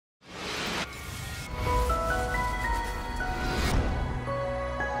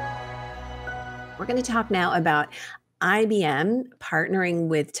We're going to talk now about IBM partnering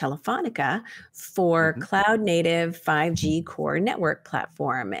with Telefonica for Mhm. cloud native 5G core network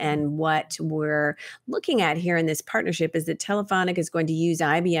platform. And what we're looking at here in this partnership is that Telefonica is going to use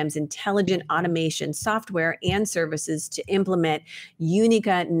IBM's intelligent automation software and services to implement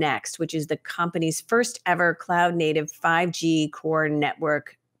Unica Next, which is the company's first ever cloud native 5G core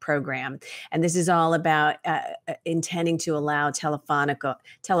network program. And this is all about intending to allow Telefonica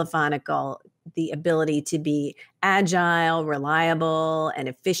the ability to be agile, reliable, and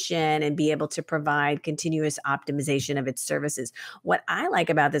efficient, and be able to provide continuous optimization of its services. What I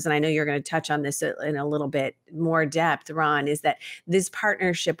like about this, and I know you're going to touch on this in a little bit more depth, Ron, is that this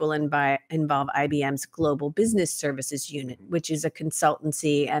partnership will involve IBM's Global Business Services unit, which is a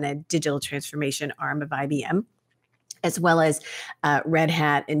consultancy and a digital transformation arm of IBM, as well as Red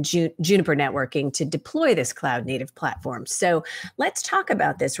Hat and Juniper networking to deploy this cloud native platform. So let's talk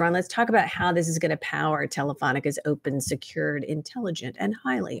about this, Ron. Let's talk about how this is going to power Telefonica's open, secured, intelligent, and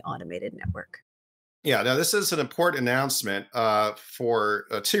highly automated network. Yeah, now this is an important announcement for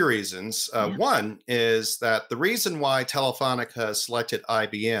two reasons. Yeah, One is that the reason why Telefonica has selected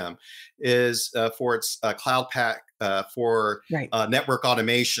IBM is for its Cloud Pak for right. network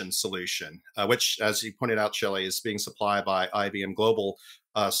automation solution, which, as you pointed out, Shelly, is being supplied by IBM Global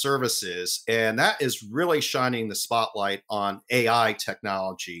Services. And that is really shining the spotlight on AI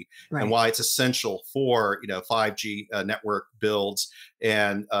technology and Right. why it's essential for 5G network builds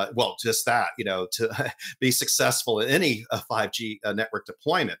and well, just that, to be successful in any 5G network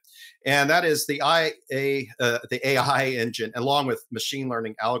deployment. And that is the AI engine, along with machine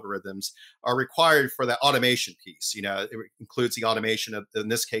learning algorithms, are required for that automation piece. It includes the automation of, in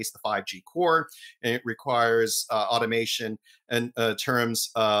this case, the 5G core, and it requires automation in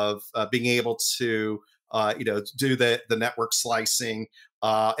terms of being able to do the network slicing,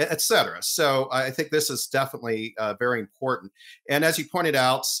 et cetera. So I think this is definitely very important. And as you pointed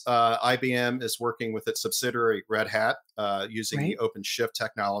out, IBM is working with its subsidiary Red Hat using the Right. OpenShift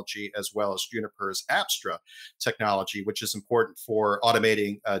technology, as well as Juniper's Apstra technology, which is important for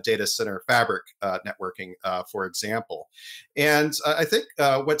automating data center fabric networking, for example. And I think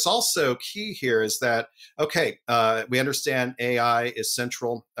what's also key here is that, okay, we understand AI is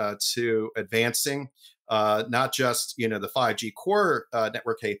central to advancing not just the 5G core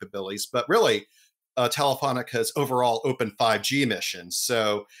network capabilities, but really Telefonica's overall open 5G mission.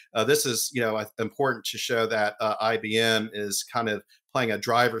 So this is important to show that IBM is kind of playing a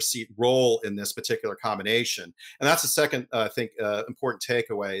driver's seat role in this particular combination. And that's the second, I think, important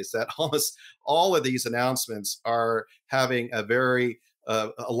takeaway is that almost all of these announcements are having a very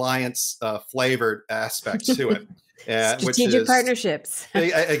alliance flavored aspect to it. Which Strategic is partnerships.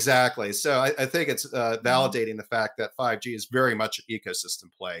 exactly. So I think it's validating the fact that 5G is very much an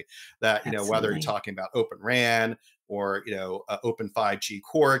ecosystem play. That whether you're Absolutely. talking about Open RAN or Open 5G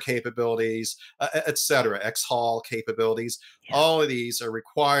core capabilities, et cetera, XHAL capabilities, Yeah. all of these are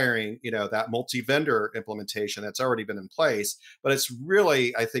requiring that multi-vendor implementation that's already been in place. But it's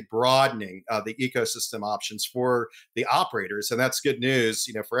really, I think, broadening the ecosystem options for the operators, and that's good news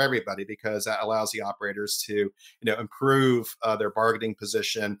for everybody, because that allows the operators to improve their bargaining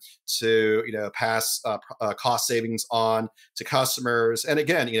position, to pass cost savings on to customers, and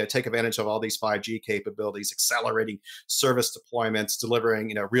again take advantage of all these 5G capabilities, accelerating service deployments,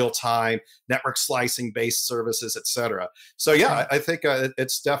 delivering real-time network slicing based services, etc. So yeah, Right. I think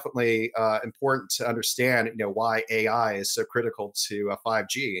it's definitely important to understand why AI is so critical to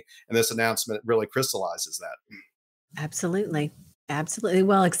 5G, and this announcement really crystallizes that. Absolutely. Absolutely.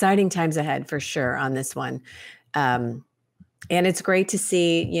 Well, exciting times ahead for sure on this one. Um, and it's great to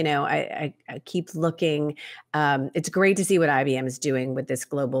see, I keep looking. It's great to see what IBM is doing with this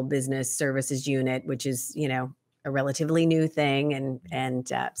global business services unit, which is, a relatively new thing.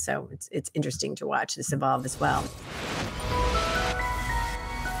 And so it's interesting to watch this evolve as well.